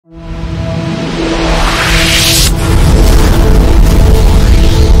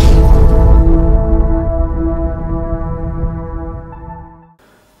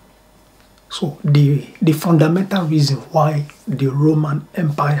the fundamental reason why the Roman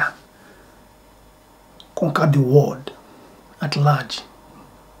Empire conquered the world at large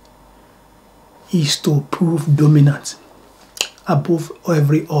is to prove dominance above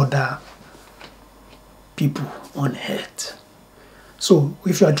every other people on earth. So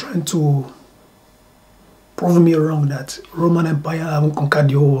if you are trying to prove me wrong that Roman Empire haven't conquered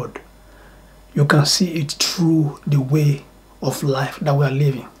the whole world, you can see it through the way of life that we are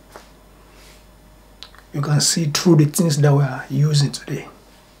living. You can see through the things that we are using today.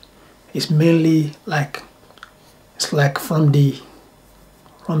 It's mainly like, it's like from the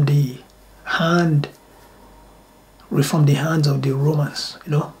hands of the Romans,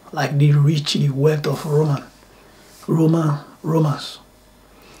 you know, like the rich, the wealth of Romans.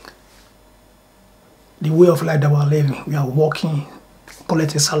 The way of life that we are living, we are working,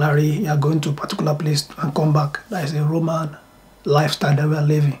 collect a salary, you are going to a particular place and come back. That is a Roman lifestyle that we are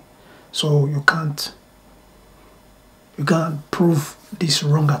living. So you can't prove this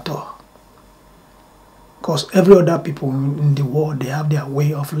wrong at all. Because every other people in the world, they have their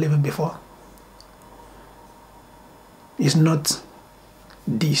way of living before. It's not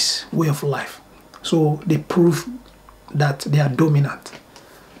this way of life. So they prove that they are dominant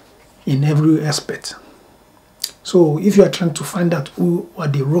in every aspect. So if you are trying to find out who are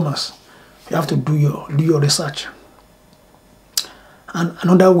the Romans, you have to do your research. And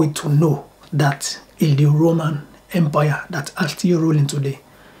another way to know that is the Roman Empire that are still ruling today.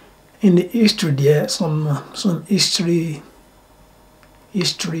 In the history there, some history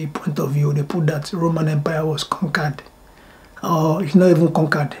point of view, they put that Roman Empire was conquered. Or it's not even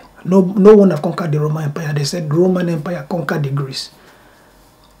conquered. No one have conquered the Roman Empire. They said Roman Empire conquered the Greece.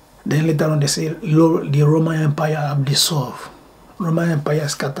 Then later on they say the Roman Empire have dissolved. Roman Empire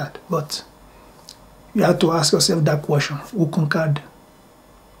scattered. But you have to ask yourself that question. Who conquered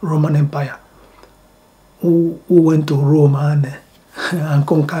Roman Empire? Who went to Rome and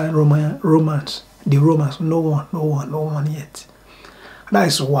conquered Romans? The Romans? No one yet. That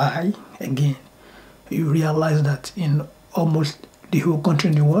is why, again, you realize that in almost the whole country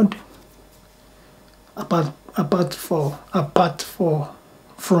in the world, apart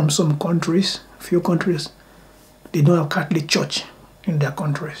from some countries, few countries, they don't have Catholic Church in their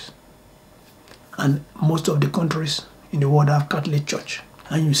countries. And most of the countries in the world have Catholic Church.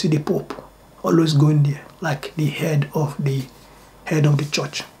 And you see the Pope always going there, like the head of the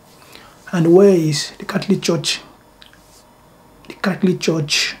church. And where is the Catholic Church? The Catholic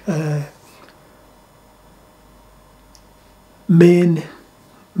Church main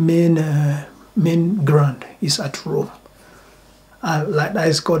ground is at Rome. Like that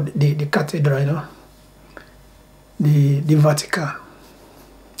is called the cathedral, you know, the Vatican.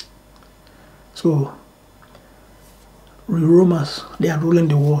 So the Romans, they are ruling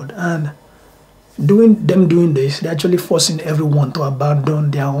the world, and doing this, they're actually forcing everyone to abandon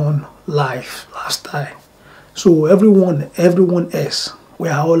their own lifestyle. So everyone else, we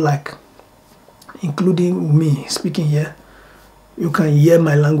are all like, including me speaking here. You can hear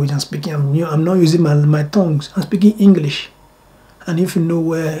my language I'm speaking. I'm not using my tongues. I'm speaking English. And if you know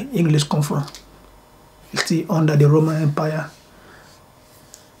where English come from, it's still under the Roman Empire.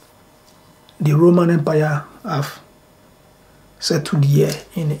 The Roman Empire have settled here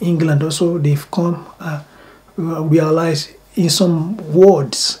in England. Also, they've come realize in some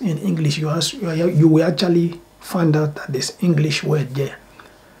words in English, you will actually find out that there's English word there.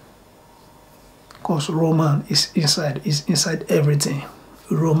 Because Roman is inside everything.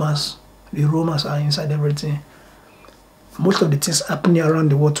 The Romans are inside everything. Most of the things happening around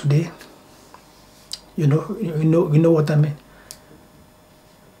the world today, you know what I mean.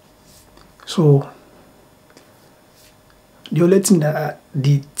 So the only thing that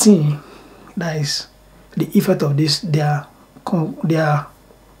is the effect of this, they are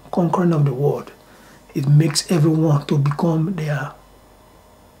conquering of the world. It makes everyone to become their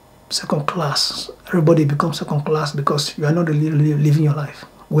second class. Everybody becomes second class because you are not really living your life.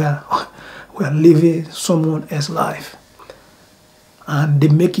 We are living someone else's life, and they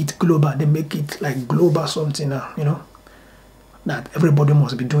make it global. They make it like global something now, you know, that everybody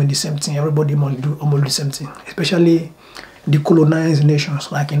must be doing the same thing. Everybody must do almost the same thing. Especially the colonized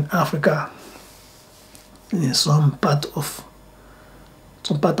nations, like in Africa, in some part of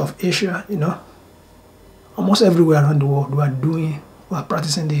Asia, you know, almost everywhere around the world, we are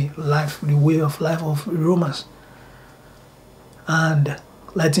practicing the way of life of Romans, and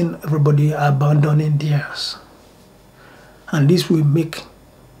letting everybody abandoning theirs. And this will make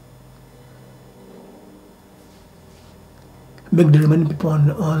the remaining people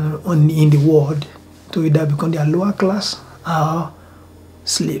in the world to either become their lower class or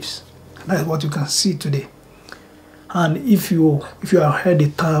slaves. That's what you can see today. And if you have heard the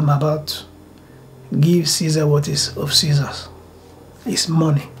term about give Caesar what is of Caesar's, it's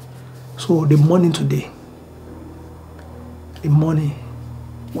money. So the money today, the money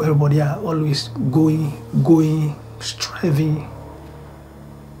where everybody are always going, striving,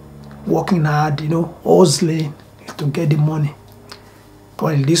 working hard, hustling to get the money.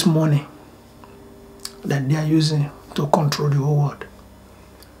 But this money that they are using to control the whole world.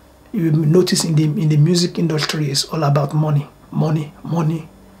 You will notice in the music industry, it's all about money, and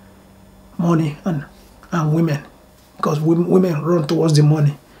women, because women run towards the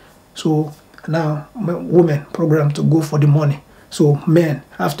money. So now women programmed to go for the money. So men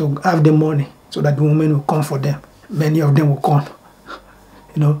have to have the money so that the women will come for them. Many of them will come.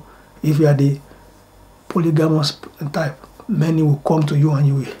 If you are the polygamous type, many will come to you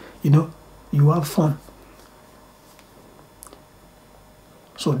and you have fun.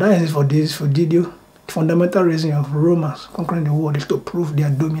 So that is it for this video. The fundamental reason of Romans conquering the world is to prove their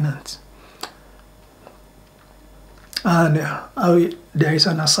dominance. And there is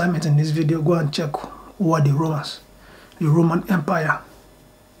an assignment in this video. Go and check who are the Romans. The Roman Empire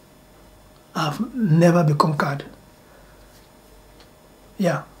have never been conquered.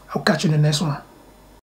 Yeah, I'll catch you in the next one.